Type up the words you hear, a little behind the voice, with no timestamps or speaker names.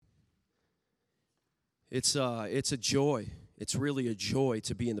It's a joy. It's really a joy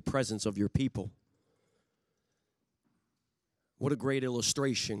to be in the presence of your people. What a great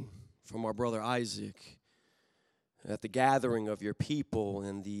illustration from our brother Isaac at the gathering of your people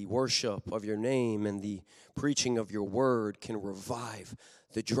and the worship of your name and the preaching of your word can revive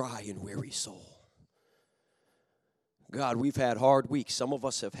the dry and weary soul. God, we've had hard weeks. Some of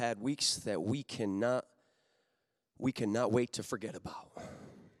us have had weeks that we cannot wait to forget about.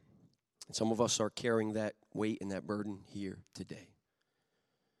 And some of us are carrying that weight and that burden here today.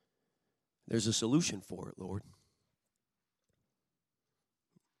 There's a solution for it, Lord.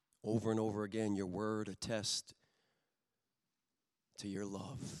 Over and over again, your word attests to your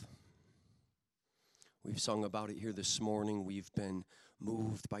love. We've sung about it here this morning. We've been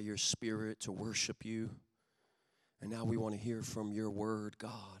moved by your spirit to worship you. And now we want to hear from your word,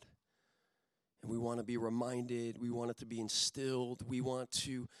 God. And we want to be reminded. We want it to be instilled. We want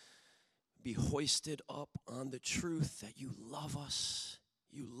to be hoisted up on the truth that you love us.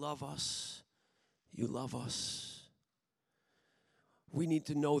 You love us. You love us. We need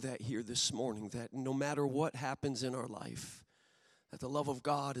to know that here this morning, that no matter what happens in our life, that the love of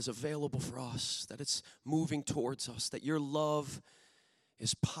God is available for us, that it's moving towards us, that your love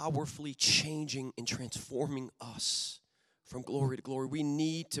is powerfully changing and transforming us from glory to glory. We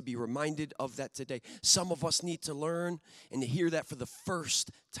need to be reminded of that today. Some of us need to learn and to hear that for the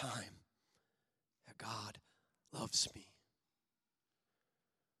first time, that God loves me.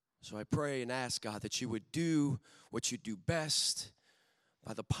 So I pray and ask, God, that you would do what you do best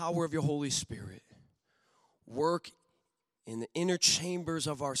by the power of your Holy Spirit. Work in the inner chambers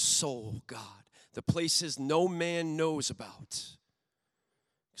of our soul, God, the places no man knows about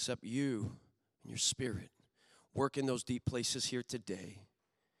except you and your Spirit. Work in those deep places here today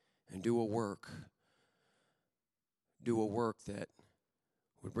and do a work that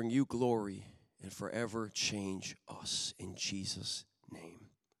would bring you glory and forever change us. In Jesus' name,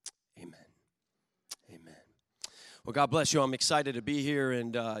 amen. Amen. Well, God bless you. I'm excited to be here,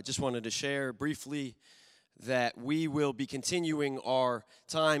 and just wanted to share briefly that we will be continuing our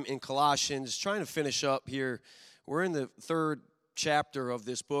time in Colossians, trying to finish up here. We're in the third chapter of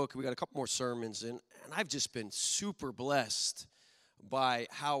this book. We got a couple more sermons, and I've just been super blessed by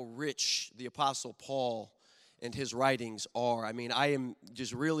how rich the Apostle Paul and his writings are. I mean, I am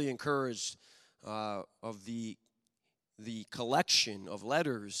just really encouraged of the collection of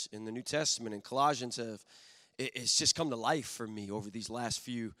letters in the New Testament, and Colossians it's just come to life for me over these last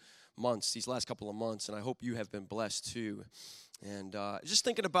few months, these last couple of months, and I hope you have been blessed too. And just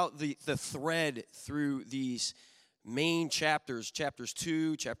thinking about the thread through these main chapters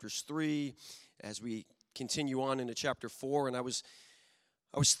 2, chapters 3, as we continue on into chapter 4, and I was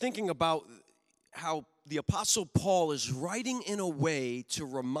thinking about how the Apostle Paul is writing in a way to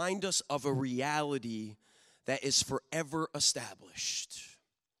remind us of a reality that is forever established.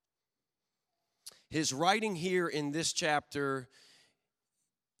 His writing here in this chapter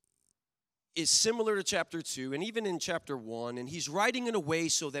is similar to chapter 2 and even in chapter 1, and he's writing in a way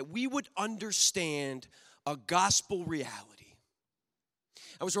so that we would understand a gospel reality.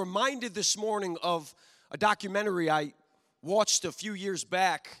 I was reminded this morning of a documentary I watched a few years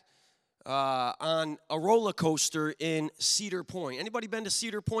back on a roller coaster in Cedar Point. Anybody been to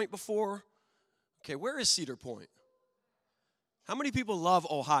Cedar Point before? Okay, where is Cedar Point? How many people love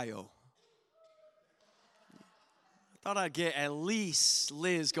Ohio? Thought I'd get at least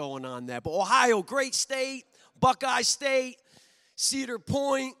Liz going on that. But Ohio, great state, Buckeye State, Cedar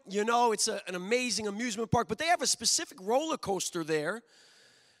Point, you know, it's an amazing amusement park. But they have a specific roller coaster there.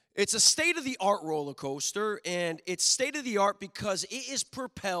 It's a state-of-the-art roller coaster, and it's state-of-the-art because it is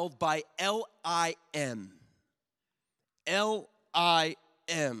propelled by LIM.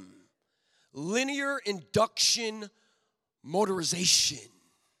 LIM. Linear induction motorization.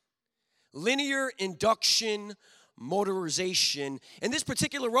 Linear induction motorization. And this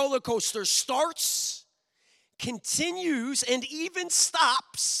particular roller coaster starts, continues, and even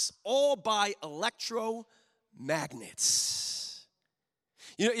stops all by electromagnets.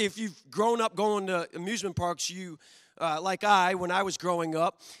 You know, if you've grown up going to amusement parks, when I was growing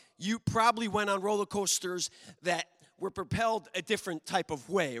up, you probably went on roller coasters that were propelled a different type of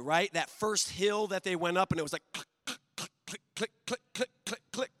way, right? That first hill that they went up, and it was like click, click, click, click, click, click,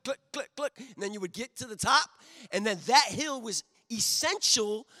 click, click, click, click, and then you would get to the top, and then that hill was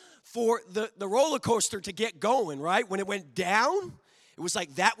essential for the roller coaster to get going, right? When it went down, it was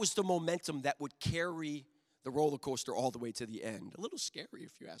like that was the momentum that would carry the roller coaster all the way to the end. A little scary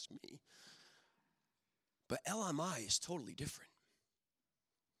if you ask me. But LMI is totally different.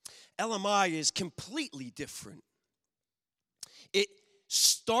 LMI is completely different. It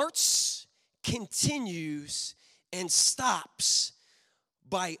starts, continues and stops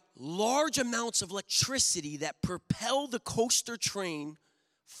by large amounts of electricity that propel the coaster train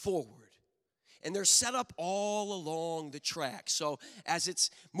forward. And they're set up all along the track. So as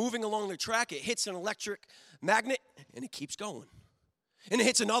it's moving along the track, it hits an electric magnet and it keeps going. And it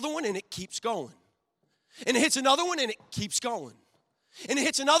hits another one and it keeps going. And it hits another one and it keeps going. And it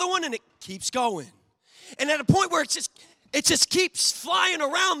hits another one and it keeps going. And at a point where it just keeps flying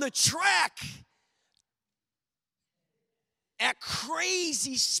around the track at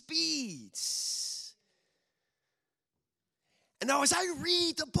crazy speeds. And now as I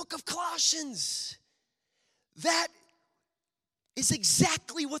read the book of Colossians, that is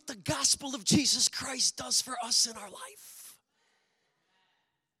exactly what the gospel of Jesus Christ does for us in our life.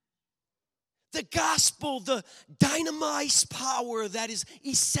 The gospel, the dynamite power that is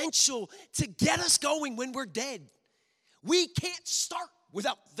essential to get us going when we're dead. We can't start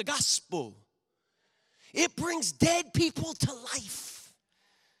without the gospel. It brings dead people to life.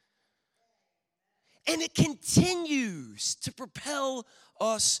 And it continues to propel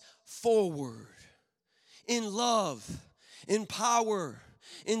us forward in love, in power,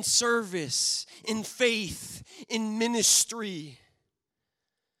 in service, in faith, in ministry.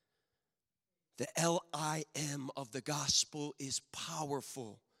 The L-I-M of the gospel is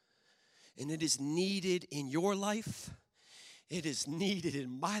powerful, and it is needed in your life. It is needed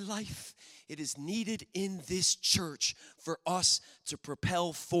in my life. It is needed in this church for us to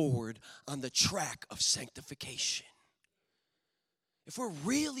propel forward on the track of sanctification. If we're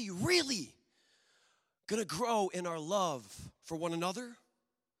really, really going to grow in our love for one another,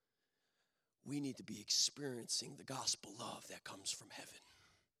 we need to be experiencing the gospel love that comes from heaven.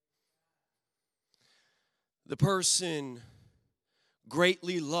 The person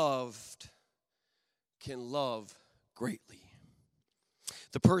greatly loved can love greatly.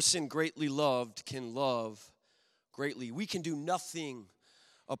 The person greatly loved can love greatly. We can do nothing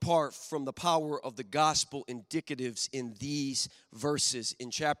apart from the power of the gospel indicatives in these verses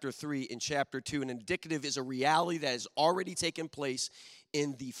in chapter 3 and chapter 2. An indicative is a reality that has already taken place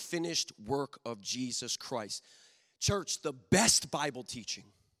in the finished work of Jesus Christ. Church, the best Bible teaching,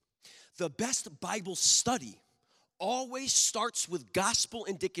 the best Bible study always starts with gospel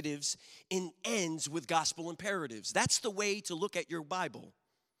indicatives and ends with gospel imperatives. That's the way to look at your Bible.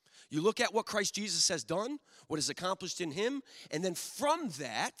 You look at what Christ Jesus has done, what is accomplished in him, and then from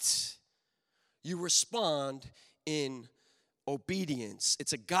that, you respond in obedience.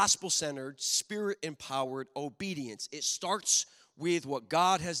 It's a gospel-centered, spirit-empowered obedience. It starts with what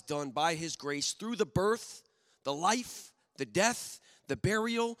God has done by his grace through the birth, the life, the death, the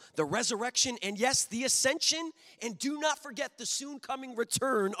burial, the resurrection, and yes, the ascension, and do not forget the soon coming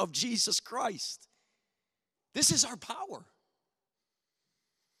return of Jesus Christ. This is our power.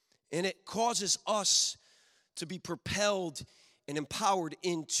 And it causes us to be propelled and empowered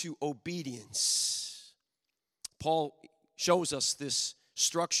into obedience. Paul shows us this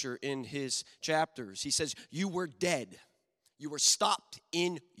structure in his chapters. He says, you were dead. You were stopped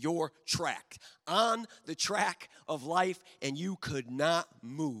in your track, on the track of life, and you could not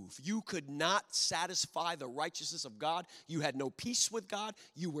move. You could not satisfy the righteousness of God. You had no peace with God.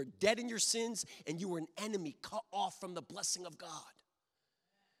 You were dead in your sins, and you were an enemy cut off from the blessing of God.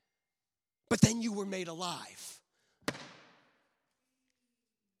 But then you were made alive.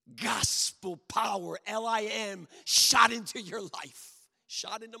 Gospel power, L-I-M, shot into your life,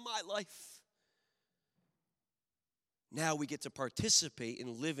 shot into my life. Now we get to participate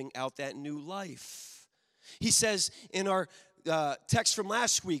in living out that new life. He says in our text from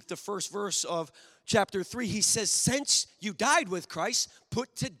last week, the first verse of chapter 3, he says, since you died with Christ,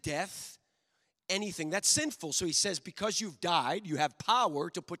 put to death anything that's sinful. So he says, because you've died, you have power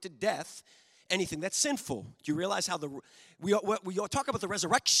to put to death anything that's sinful. Do you realize how we talk about the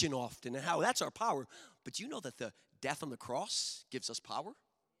resurrection often and how that's our power, but do you know that the death on the cross gives us power?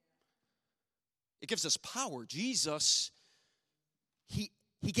 It gives us power. Jesus, he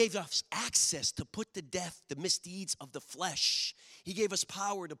gave us access to put to death the misdeeds of the flesh. He gave us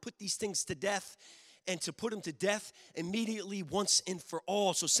power to put these things to death and to put them to death immediately once and for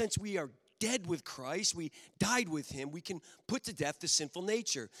all. So since we are dead with Christ, we died with him, we can put to death the sinful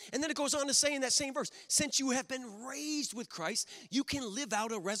nature. And then it goes on to say in that same verse, since you have been raised with Christ, you can live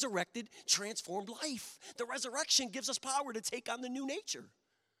out a resurrected, transformed life. The resurrection gives us power to take on the new nature.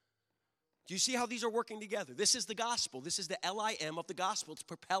 Do you see how these are working together? This is the gospel. This is the L-I-M of the gospel. It's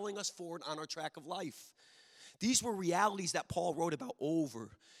propelling us forward on our track of life. These were realities that Paul wrote about over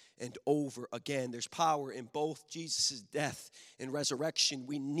and over again. There's power in both Jesus' death and resurrection.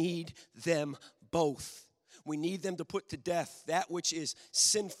 We need them both. We need them to put to death that which is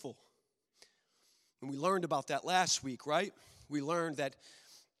sinful. And we learned about that last week, right? We learned that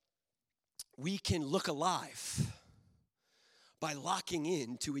we can look alive by locking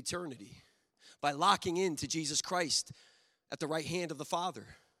in to eternity, by locking in to Jesus Christ at the right hand of the Father.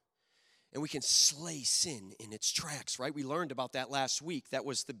 And we can slay sin in its tracks, right? We learned about that last week. That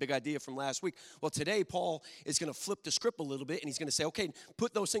was the big idea from last week. Well, today, Paul is going to flip the script a little bit, and he's going to say, okay,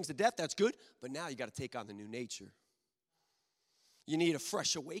 put those things to death, that's good, but now you got to take on the new nature. You need a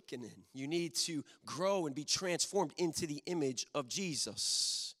fresh awakening. You need to grow and be transformed into the image of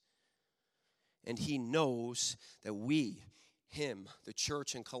Jesus. And he knows that we, him, the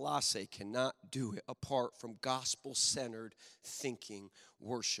church in Colossae, cannot do it apart from gospel-centered thinking,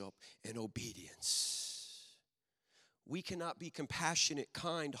 worship, and obedience. We cannot be compassionate,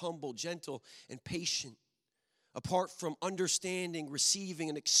 kind, humble, gentle, and patient apart from understanding, receiving,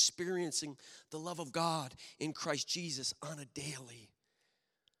 and experiencing the love of God in Christ Jesus on a daily.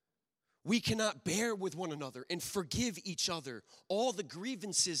 We cannot bear with one another and forgive each other all the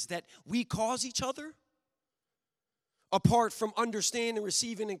grievances that we cause each other apart from understanding,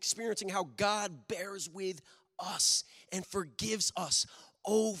 receiving, and experiencing how God bears with us and forgives us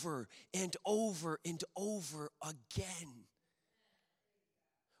over and over and over again.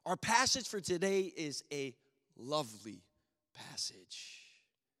 Our passage for today is a lovely passage,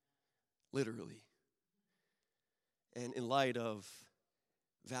 literally. And in light of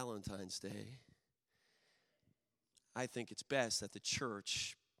Valentine's Day, I think it's best that the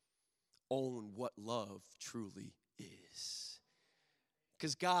church own what love truly is.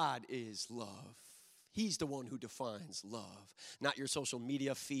 Because God is love. He's the one who defines love. Not your social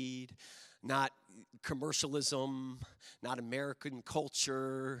media feed, not commercialism, not American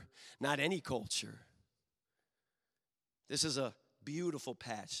culture, not any culture. This is a beautiful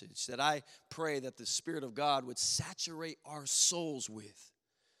passage that I pray that the Spirit of God would saturate our souls with,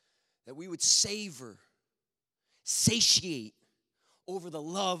 that we would savor, satiate over the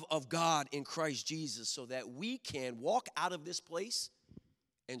love of God in Christ Jesus so that we can walk out of this place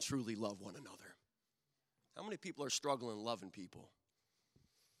and truly love one another. How many people are struggling loving people?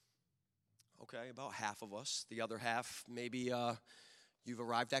 Okay, about half of us. The other half, maybe you've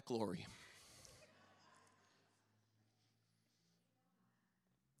arrived at glory.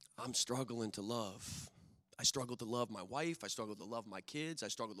 I'm struggling to love. I struggle to love my wife. I struggle to love my kids. I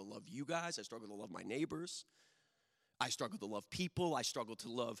struggle to love you guys. I struggle to love my neighbors. I struggle to love people. I struggle to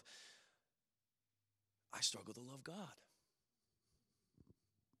love God.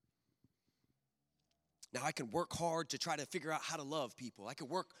 Now, I can work hard to try to figure out how to love people. I can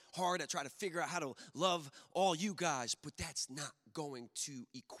work hard to try to figure out how to love all you guys, but that's not going to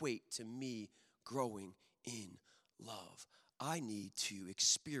equate to me growing in love. I need to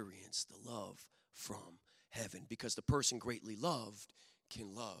experience the love from heaven because the person greatly loved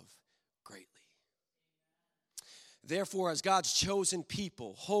can love greatly. Therefore, as God's chosen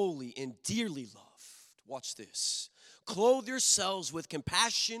people, holy and dearly loved, watch this, clothe yourselves with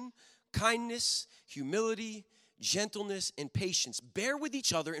compassion, kindness, humility, gentleness, and patience. Bear with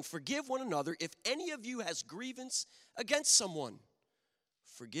each other and forgive one another if any of you has grievance against someone.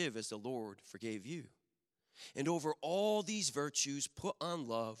 Forgive as the Lord forgave you. And over all these virtues, put on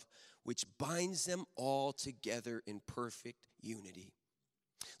love, which binds them all together in perfect unity.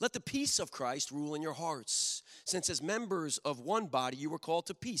 Let the peace of Christ rule in your hearts, since as members of one body you were called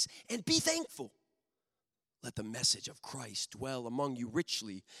to peace, and be thankful. Let the message of Christ dwell among you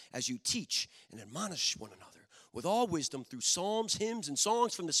richly as you teach and admonish one another with all wisdom through psalms, hymns, and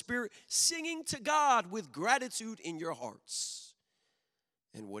songs from the Spirit, singing to God with gratitude in your hearts.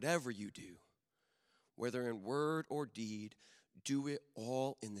 And whatever you do, whether in word or deed, do it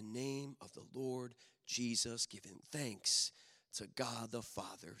all in the name of the Lord Jesus, giving thanks to God the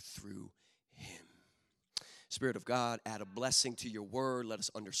Father through him. Spirit of God, add a blessing to your word. Let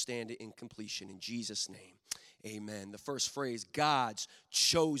us understand it in completion. In Jesus' name, amen. The first phrase, God's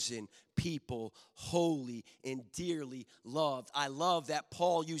chosen people, holy and dearly loved. I love that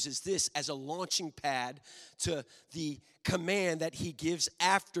Paul uses this as a launching pad to the command that he gives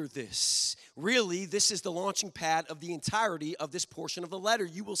after this. Really, this is the launching pad of the entirety of this portion of the letter.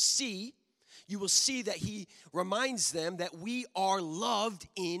 You will see that he reminds them that we are loved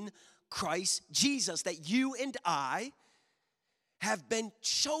in Christ Jesus, that you and I have been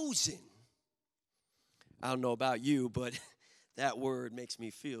chosen. I don't know about you, but that word makes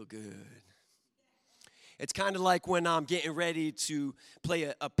me feel good. It's kind of like when I'm getting ready to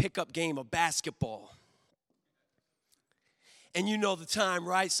play a pickup game of basketball. And you know the time,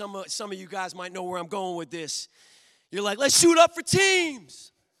 right? Some of you guys might know where I'm going with this. You're like, let's shoot up for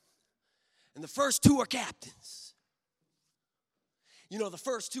teams. And the first two are captains. you know, the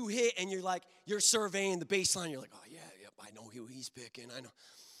first two hit and you're surveying the baseline. You're like, oh, yeah, yep, I know who he's picking. I know.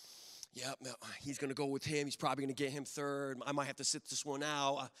 Yep, he's going to go with him. He's probably going to get him third. I might have to sit this one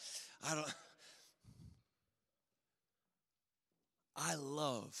out. I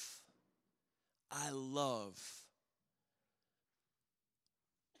love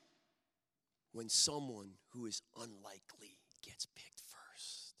when someone who is unlikely gets picked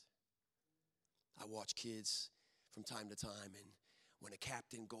first. I watch kids from time to time, and when a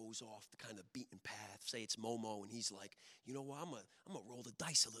captain goes off the kind of beaten path, say it's Momo, and he's like, you know what, I'm gonna roll the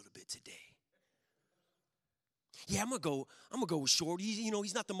dice a little bit today. Yeah, I'm gonna go with Shorty.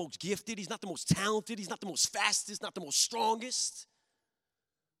 He's not the most gifted, he's not the most talented, he's not the most fastest, not the most strongest.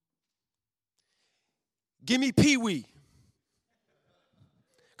 Give me Pee-wee.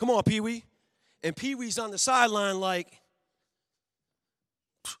 Come on, Pee-wee. And Pee-wee's on the sideline like,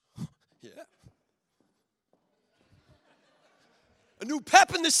 yeah. A new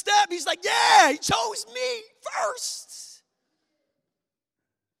pep in the step. He's like, yeah, he chose me first.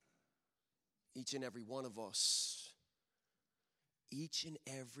 Each and every one of us,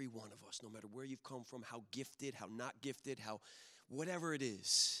 no matter where you've come from, how gifted, how not gifted, how whatever it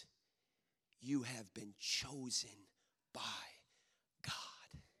is, you have been chosen by God.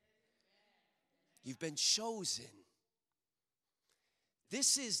 You've been chosen.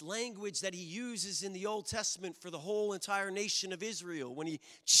 This is language that he uses in the Old Testament for the whole entire nation of Israel when he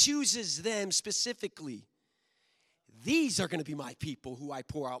chooses them specifically. These are going to be my people who I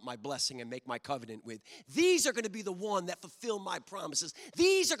pour out my blessing and make my covenant with. These are going to be the one that fulfill my promises.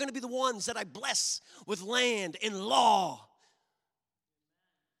 These are going to be the ones that I bless with land and law.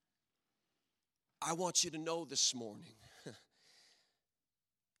 I want you to know this morning,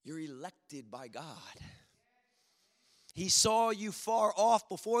 you're elected by God. He saw you far off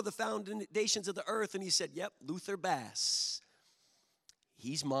before the foundations of the earth, and he said, yep, Luther Bass,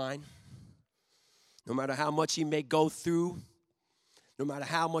 he's mine. No matter how much he may go through, no matter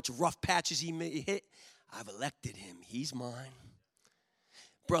how much rough patches he may hit, I've elected him. He's mine.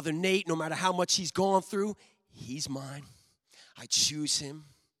 Brother Nate, no matter how much he's gone through, he's mine. I choose him.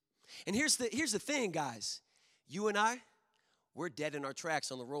 And here's the thing, guys. You and I, we're dead in our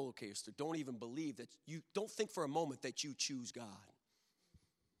tracks on the roller coaster. Don't even believe that don't think for a moment that you choose God.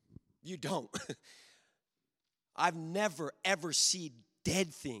 You don't. I've never, ever seen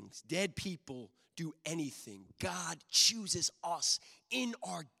dead things, dead people do anything. God chooses us in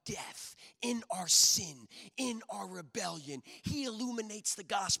our death, in our sin, in our rebellion. He illuminates the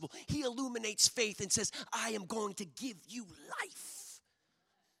gospel. He illuminates faith and says, I am going to give you life.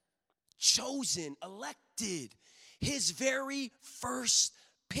 Chosen, elected, his very first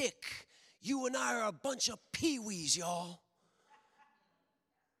pick. You and I are a bunch of peewees, y'all.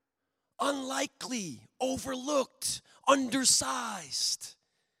 Unlikely, overlooked, undersized.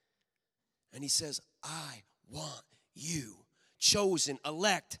 And he says, I want you. Chosen,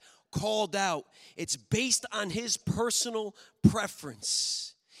 elect, called out. It's based on his personal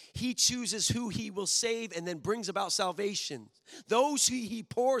preference. He chooses who he will save and then brings about salvation. Those who he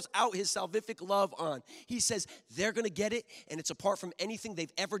pours out his salvific love on. He says they're going to get it, and it's apart from anything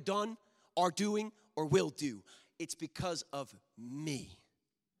they've ever done, are doing, or will do. It's because of me.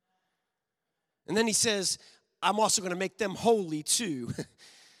 And then he says, I'm also going to make them holy too.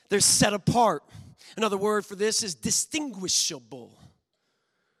 They're set apart. Another word for this is distinguishable.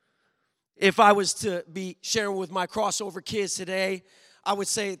 If I was to be sharing with my crossover kids today, I would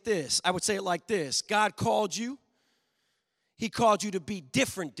say it like this. God called you. He called you to be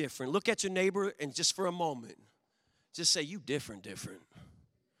different. Look at your neighbor and just for a moment, just say, you different.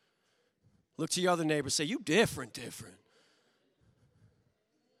 Look to your other neighbor, say, you different.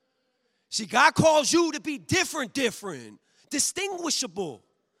 See, God calls you to be different, distinguishable.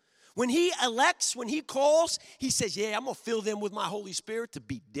 When he elects, when he calls, he says, yeah, I'm going to fill them with my Holy Spirit to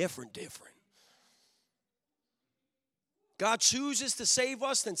be different. God chooses to save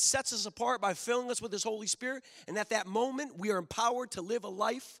us, then sets us apart by filling us with his Holy Spirit. And at that moment, we are empowered to live a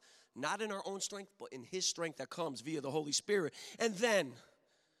life, not in our own strength, but in his strength that comes via the Holy Spirit. And then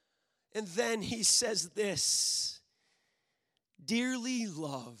he says this, dearly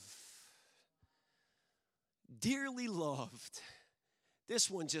loved. This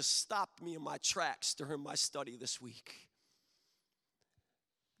one just stopped me in my tracks during my study this week.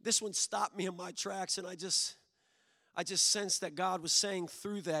 This one stopped me in my tracks, and I just sensed that God was saying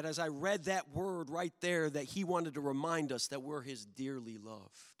through that as I read that word right there that he wanted to remind us that we're his dearly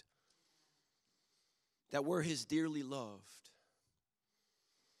loved. That we're his dearly loved.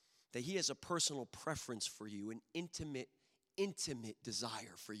 That he has a personal preference for you, an intimate, intimate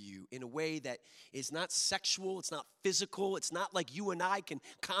desire for you in a way that is not sexual, it's not physical, it's not like you and I can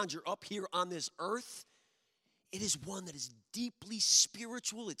conjure up here on this earth. It is one that is deeply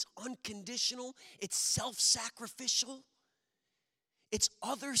spiritual, it's unconditional, it's self-sacrificial, it's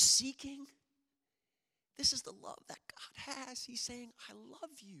other-seeking. This is the love that God has. He's saying, I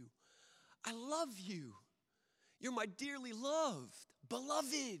love you. I love you. You're my dearly loved,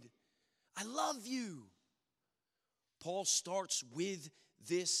 beloved. I love you. Paul starts with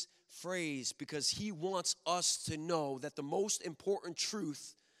this phrase because he wants us to know that the most important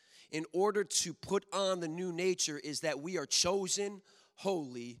truth in order to put on the new nature is that we are chosen,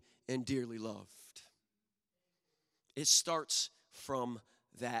 holy, and dearly loved. It starts from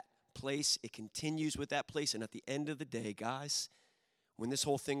that place. It continues with that place. And at the end of the day, guys, when this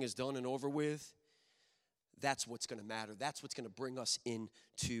whole thing is done and over with, that's what's going to matter. That's what's going to bring us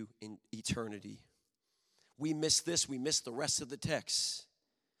into eternity. We miss this. We miss the rest of the text.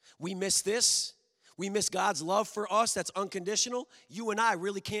 We miss this. We miss God's love for us that's unconditional. You and I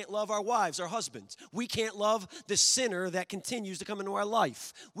really can't love our wives, our husbands. We can't love the sinner that continues to come into our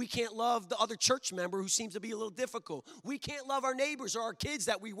life. We can't love the other church member who seems to be a little difficult. We can't love our neighbors or our kids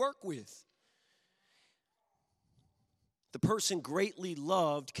that we work with. The person greatly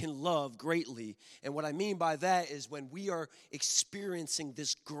loved can love greatly. And what I mean by that is when we are experiencing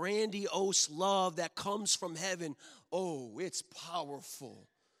this grandiose love that comes from heaven, oh, it's powerful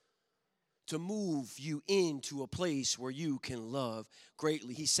to move you into a place where you can love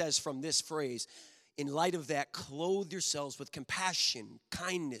greatly. He says from this phrase, in light of that, clothe yourselves with compassion,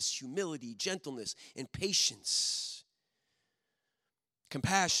 kindness, humility, gentleness, and patience.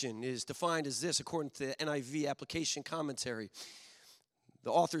 Compassion is defined as this, according to the NIV application commentary.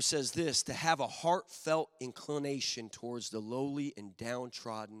 The author says this, to have a heartfelt inclination towards the lowly and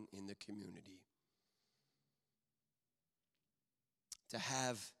downtrodden in the community. To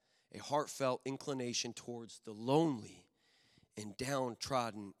have a heartfelt inclination towards the lonely and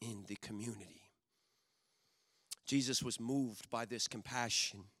downtrodden in the community. Jesus was moved by this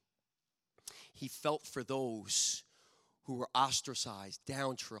compassion. He felt for those who were ostracized,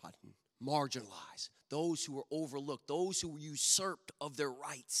 downtrodden, marginalized, those who were overlooked, those who were usurped of their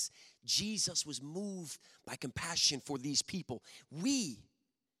rights. Jesus was moved by compassion for these people. We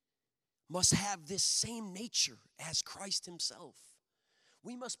must have this same nature as Christ himself.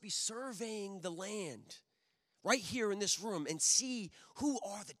 We must be surveying the land right here in this room and see who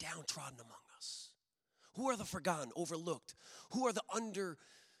are the downtrodden among us. Who are the forgotten, overlooked? Who are the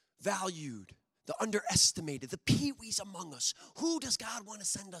undervalued, the underestimated, the peewees among us? Who does God want to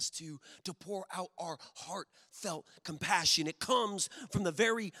send us to pour out our heartfelt compassion? It comes from the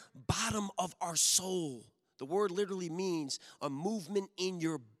very bottom of our soul. The word literally means a movement in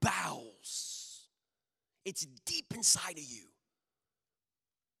your bowels. It's deep inside of you.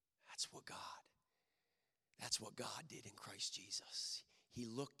 That's what God did in Christ Jesus. He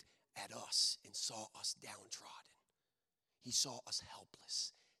looked at us and saw us downtrodden. He saw us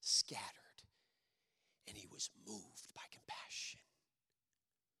helpless, scattered, and he was moved by compassion.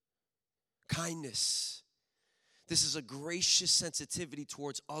 Kindness. This is a gracious sensitivity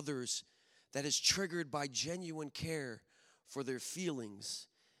towards others that is triggered by genuine care for their feelings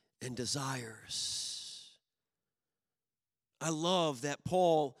and desires. I love that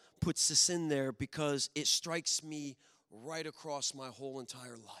Paul puts this in there because it strikes me right across my whole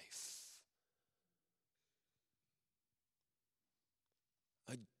entire life.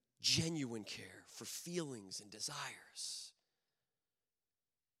 A genuine care for feelings and desires.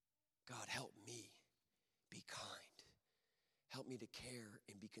 God, help me be kind. Help me to care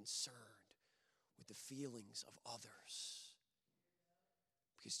and be concerned with the feelings of others.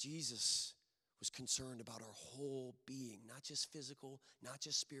 Because Jesus was concerned about our whole being, not just physical, not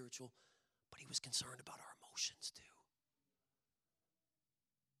just spiritual, but he was concerned about our emotions too.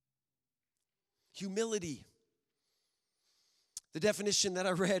 Humility. The definition that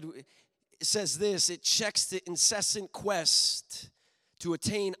I read says this, it checks the incessant quest to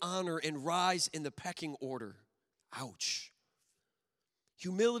attain honor and rise in the pecking order. Ouch.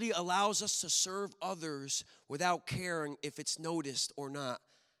 Humility allows us to serve others without caring if it's noticed or not.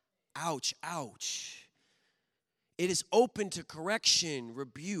 Ouch, ouch. It is open to correction,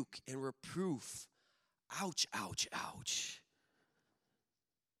 rebuke, and reproof. Ouch, ouch, ouch.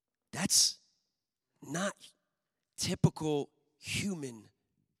 That's not typical human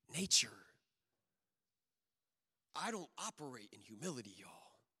nature. I don't operate in humility, y'all.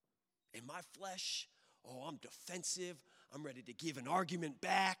 In my flesh, oh, I'm defensive. I'm ready to give an argument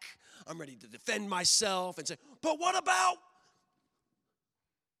back. I'm ready to defend myself and say, but what about?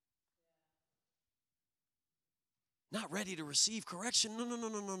 Not ready to receive correction.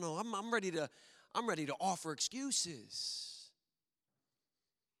 No. I'm ready to offer excuses.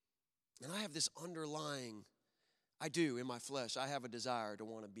 And I have this underlying, I do in my flesh, I have a desire to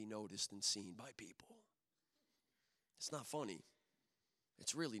want to be noticed and seen by people. It's not funny.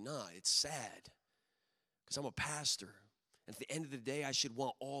 It's really not. It's sad. Because I'm a pastor. And at the end of the day, I should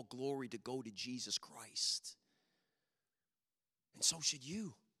want all glory to go to Jesus Christ. And so should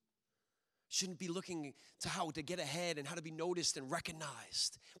you. Shouldn't be looking to how to get ahead and how to be noticed and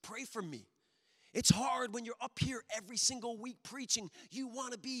recognized. Pray for me. It's hard when you're up here every single week preaching. You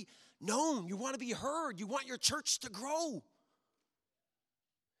want to be known. You want to be heard. You want your church to grow.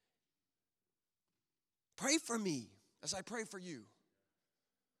 Pray for me as I pray for you.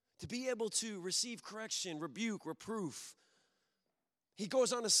 To be able to receive correction, rebuke, reproof. He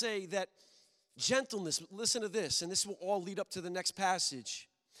goes on to say that gentleness, listen to this, and this will all lead up to the next passage.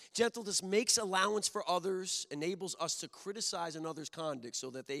 Gentleness makes allowance for others, enables us to criticize another's conduct so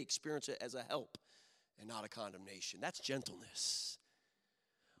that they experience it as a help and not a condemnation. That's gentleness.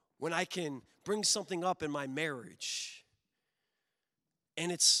 When I can bring something up in my marriage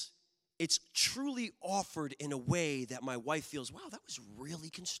and it's truly offered in a way that my wife feels, wow, that was really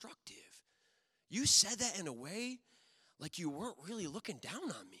constructive. You said that in a way like you weren't really looking down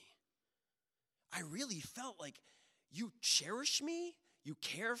on me. I really felt like you cherish me, you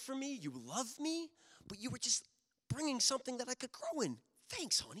care for me, you love me, but you were just bringing something that I could grow in.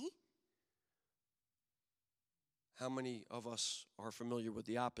 Thanks, honey. How many of us are familiar with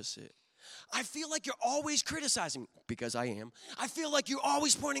the opposite? I feel like you're always criticizing me, because I am. I feel like you're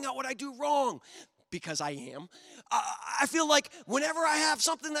always pointing out what I do wrong, because I am. I feel like whenever I have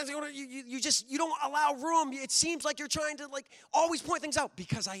something that you don't allow room. It seems like you're trying to always point things out,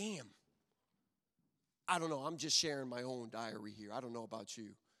 because I am. I don't know. I'm just sharing my own diary here. I don't know about you.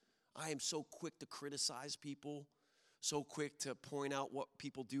 I am so quick to criticize people, so quick to point out what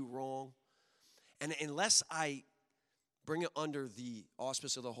people do wrong. And unless I bring it under the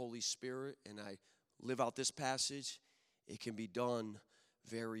auspice of the Holy Spirit and I live out this passage, it can be done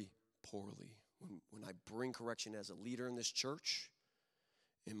very poorly. When I bring correction as a leader in this church,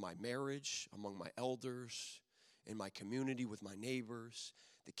 in my marriage, among my elders, in my community with my neighbors,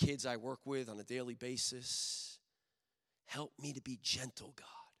 the kids I work with on a daily basis, help me to be gentle, God.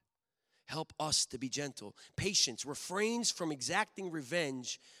 Help us to be gentle. Patience refrains from exacting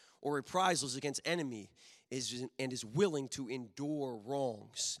revenge or reprisals against enemy and is willing to endure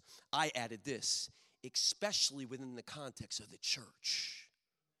wrongs. I added this, especially within the context of the church.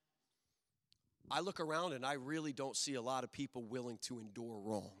 I look around and I really don't see a lot of people willing to endure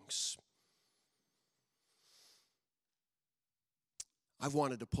wrongs. I've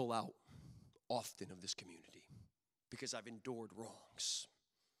wanted to pull out often of this community because I've endured wrongs.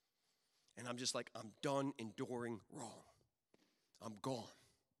 And I'm just like, I'm done enduring wrong. I'm gone.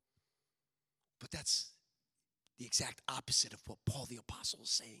 But that's the exact opposite of what Paul the Apostle is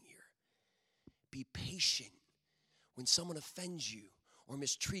saying here. Be patient when someone offends you or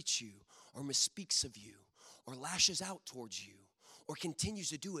mistreats you or misspeaks of you or lashes out towards you or continues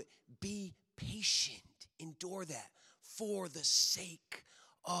to do it. Be patient. Endure that for the sake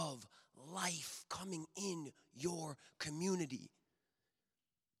of life coming in your community.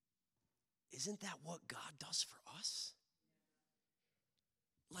 Isn't that what God does for us?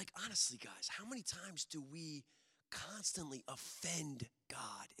 Honestly, guys, how many times do we constantly offend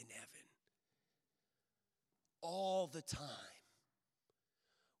God in heaven? All the time.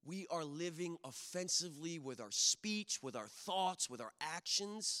 We are living offensively with our speech, with our thoughts, with our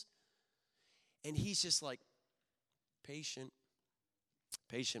actions. And he's just like, patient,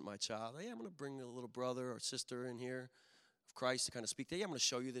 my child. Hey, I'm going to bring a little brother or sister in here of Christ to kind of speak to you. I'm going to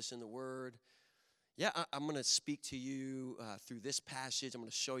show you this in the Word. Yeah, I'm going to speak to you through this passage. I'm going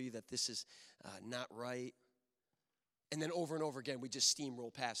to show you that this is not right. And then over and over again, we just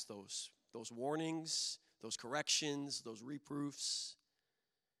steamroll past those warnings, those corrections, those reproofs.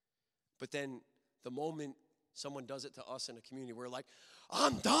 But then the moment someone does it to us in a community, we're like,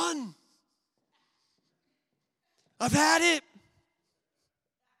 I'm done. I've had it.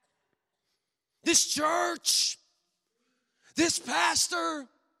 This church, this pastor,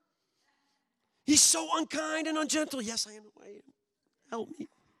 he's so unkind and ungentle. Yes, I am. Help me.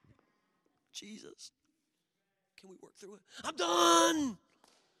 Jesus. Can we work through it? I'm done.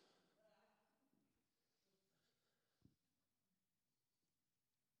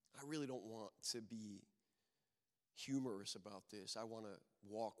 I really don't want to be humorous about this. I want to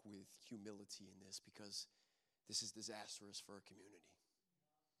walk with humility in this because this is disastrous for our community.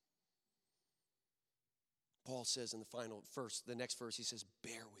 Paul says in the next verse, he says,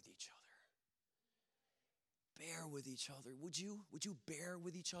 bear with each other. bear with each other. Would you bear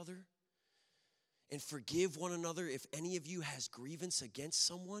with each other? And forgive one another if any of you has grievance against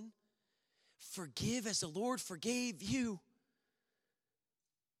someone. Forgive as the Lord forgave you.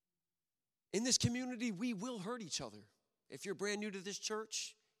 In this community, we will hurt each other. If you're brand new to this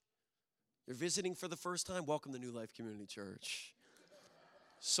church, you're visiting for the first time, welcome to New Life Community Church.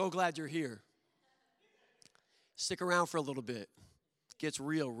 So glad you're here. Stick around for a little bit. It gets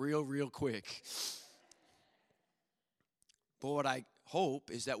real quick. But what I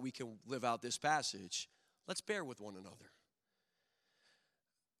hope is that we can live out this passage. Let's bear with one another.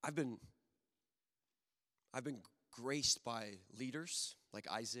 I've been graced by leaders like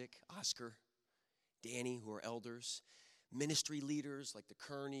Isaac, Oscar, Danny, who are elders, ministry leaders like the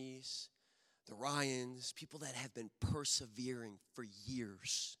Kearneys, the Ryans, people that have been persevering for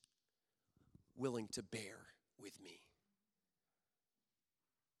years, willing to bear with me,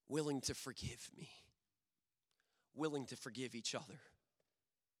 willing to forgive me, willing to forgive each other.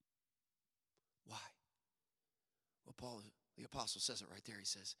 Why? Well, Paul, the apostle, says it right there. He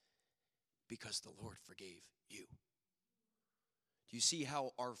says, because the Lord forgave you. Do you see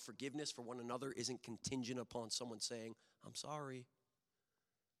how our forgiveness for one another isn't contingent upon someone saying, I'm sorry?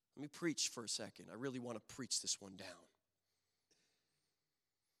 Let me preach for a second. I really want to preach this one down.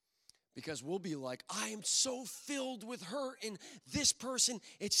 Because we'll be like, I am so filled with hurt in this person.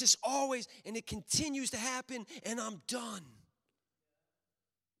 It's just always, and it continues to happen, and I'm done.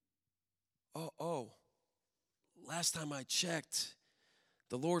 Last time I checked,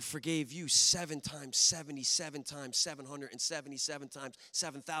 the Lord forgave you 7 times, 77 times, 777 times,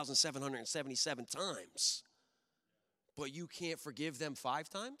 7,777 times. But you can't forgive them 5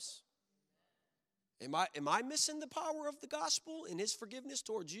 times? Am I missing the power of the gospel and his forgiveness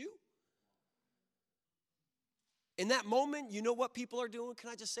towards you? In that moment, you know what people are doing? Can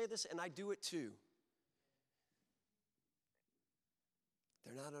I just say this? And I do it too.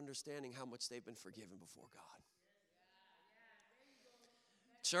 They're not understanding how much they've been forgiven before God.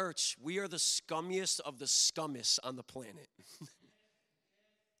 Church, we are the scummiest of the scummiest on the planet.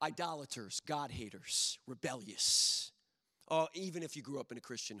 Idolaters, God-haters, rebellious. Oh, even if you grew up in a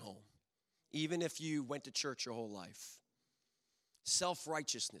Christian home. Even if you went to church your whole life.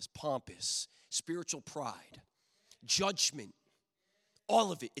 Self-righteousness, pompous, spiritual pride, judgment.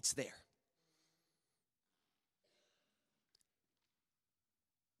 All of it, it's there.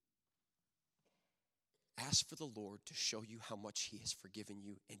 Ask for the Lord to show you how much he has forgiven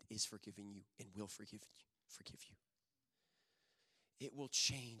you and is forgiving you and will forgive you. It will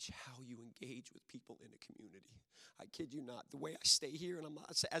change how you engage with people in a community. I kid you not. The way I stay here, and I'm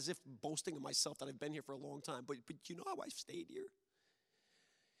not as if boasting of myself that I've been here for a long time, but you know how I've stayed here?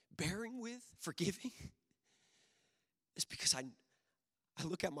 Bearing with, forgiving, is because I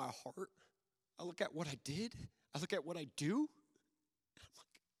look at my heart. I look at what I did. I look at what I do.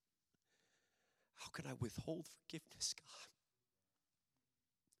 How can I withhold forgiveness, God?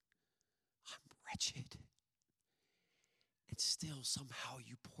 I'm wretched. And still somehow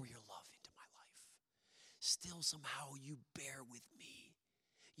you pour your love into my life. Still somehow you bear with me.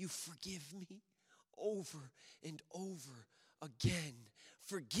 You forgive me over and over again.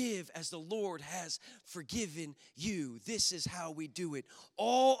 Forgive as the Lord has forgiven you. This is how we do it.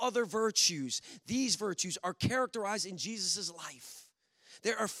 All other virtues, these virtues are characterized in Jesus' life.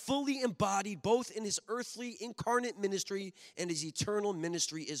 They are fully embodied both in his earthly incarnate ministry and his eternal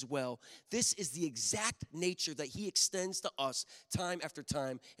ministry as well. This is the exact nature that he extends to us time after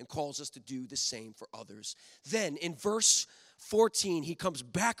time and calls us to do the same for others. Then in verse 14, he comes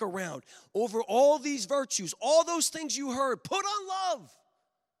back around over all these virtues, all those things you heard. Put on love,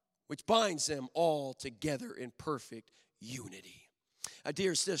 which binds them all together in perfect unity. A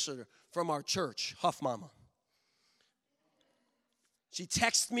dear sister from our church, Huff Mama. She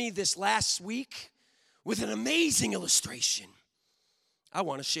texted me this last week with an amazing illustration. I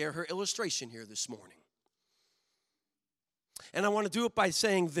want to share her illustration here this morning. And I want to do it by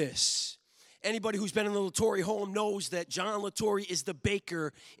saying this. Anybody who's been in the Latore home knows that John Latore is the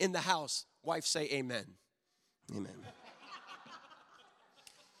baker in the house. Wife, say amen. Amen.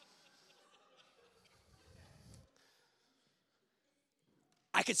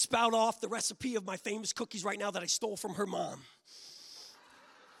 I could spout off the recipe of my famous cookies right now that I stole from her mom.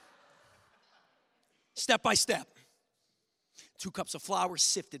 Step by step. 2 cups of flour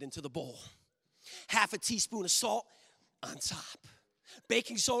sifted into the bowl. Half a teaspoon of salt on top.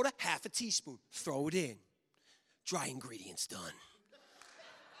 Baking soda, half a teaspoon. Throw it in. Dry ingredients done.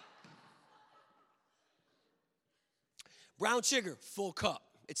 Brown sugar, full cup.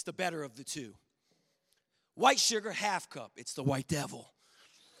 It's the better of the two. White sugar, half cup. It's the white devil.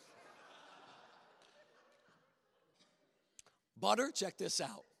 Butter, check this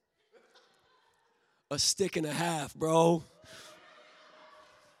out. A stick and a half, bro.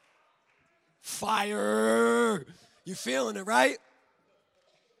 Fire. You feeling it, right?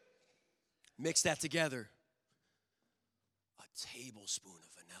 Mix that together. A tablespoon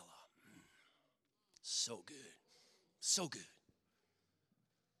of vanilla. So good. So good.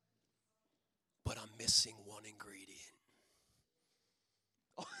 But I'm missing one ingredient.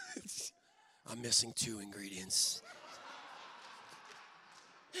 Oh, I'm missing 2 ingredients.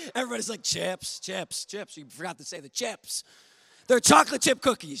 Everybody's like, chips, chips, chips. You forgot to say the chips. They're chocolate chip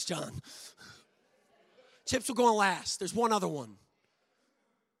cookies, John. Chips will go on last. There's one other one.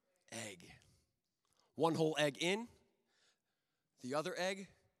 Egg. 1 whole egg in. The other egg,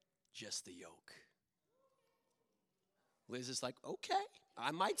 just the yolk. Liz is like, okay,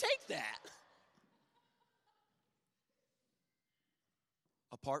 I might take that.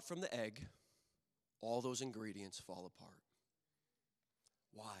 Apart from the egg, all those ingredients fall apart.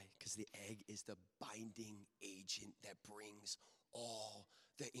 Why? Because the egg is the binding agent that brings all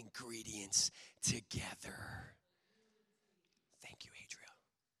the ingredients together. Thank you, Adria.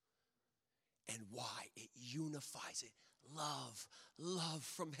 And why? It unifies it. Love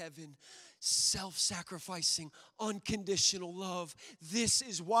from heaven, self-sacrificing, unconditional love. This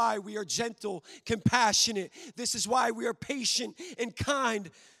is why we are gentle, compassionate. This is why we are patient and kind,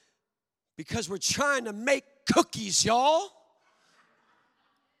 because we're trying to make cookies, y'all.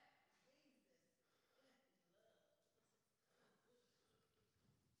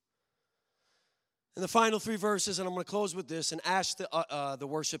 And the final 3 verses, and I'm going to close with this and ask the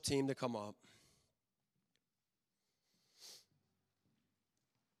worship team to come up.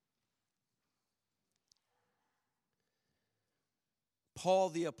 Paul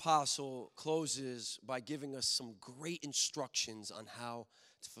the Apostle closes by giving us some great instructions on how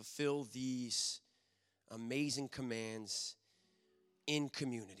to fulfill these amazing commands in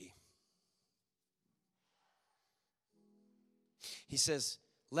community. He says,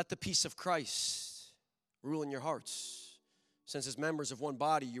 let the peace of Christ rule in your hearts, since as members of one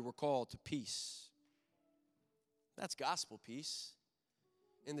body you were called to peace. That's gospel peace.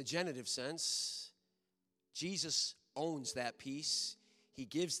 In the genitive sense, Jesus owns that peace. He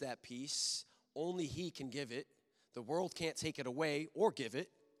gives that peace. Only He can give it. The world can't take it away or give it. It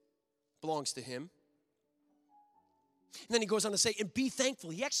belongs to Him. And then he goes on to say, and be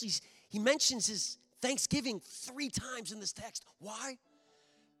thankful. He mentions his thanksgiving 3 times in this text. Why?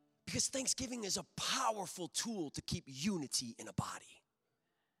 Because thanksgiving is a powerful tool to keep unity in a body.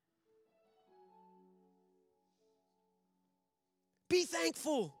 Be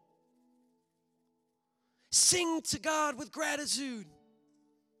thankful. Sing to God with gratitude.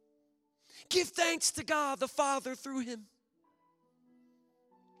 Give thanks to God the Father through Him.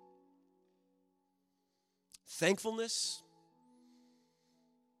 Thankfulness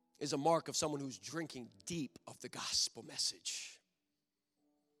is a mark of someone who's drinking deep of the gospel message.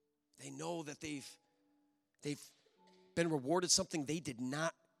 They know that they've been rewarded something they did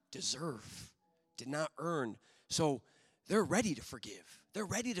not deserve, did not earn. So they're ready to forgive. They're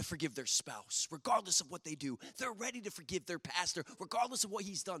ready to forgive their spouse, regardless of what they do. They're ready to forgive their pastor, regardless of what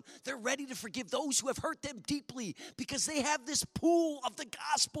he's done. They're ready to forgive those who have hurt them deeply because they have this pool of the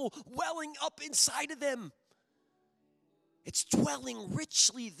gospel welling up inside of them. It's dwelling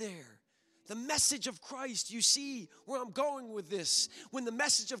richly there. The message of Christ, you see where I'm going with this. When the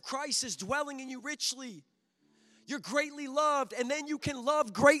message of Christ is dwelling in you richly, you're greatly loved, and then you can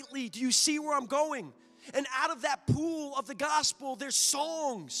love greatly. Do you see where I'm going? And out of that pool of the gospel, there's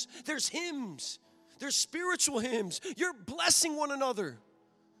songs, there's hymns, there's spiritual hymns. You're blessing one another.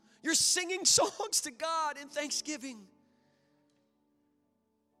 You're singing songs to God in thanksgiving.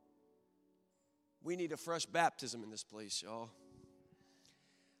 We need a fresh baptism in this place, y'all.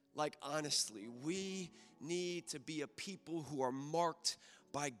 Like, honestly, we need to be a people who are marked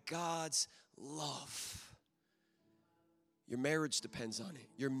by God's love. Your marriage depends on it.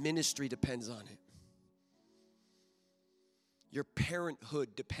 Your ministry depends on it. Your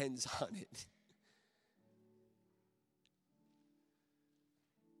parenthood depends on it.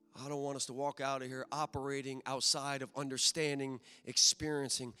 I don't want us to walk out of here operating outside of understanding,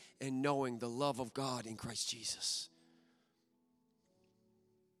 experiencing, and knowing the love of God in Christ Jesus.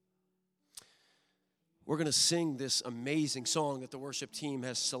 We're going to sing this amazing song that the worship team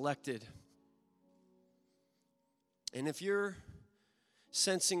has selected. And if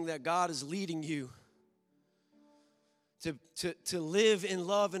sensing that God is leading you to live in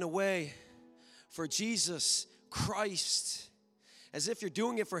love in a way for Jesus Christ, as if you're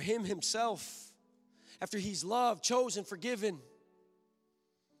doing it for him himself, after he's loved, chosen, forgiven,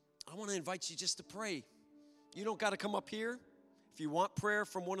 I want to invite you just to pray. You don't got to come up here. If you want prayer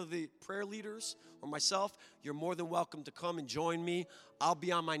from one of the prayer leaders or myself, you're more than welcome to come and join me. I'll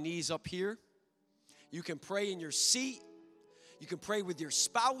be on my knees up here. You can pray in your seat. You can pray with your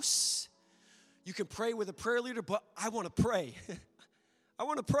spouse. You can pray with a prayer leader, but I want to pray. I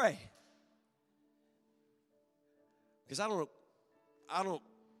want to pray. Because I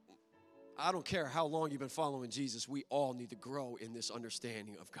don't care how long you've been following Jesus. We all need to grow in this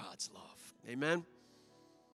understanding of God's love. Amen.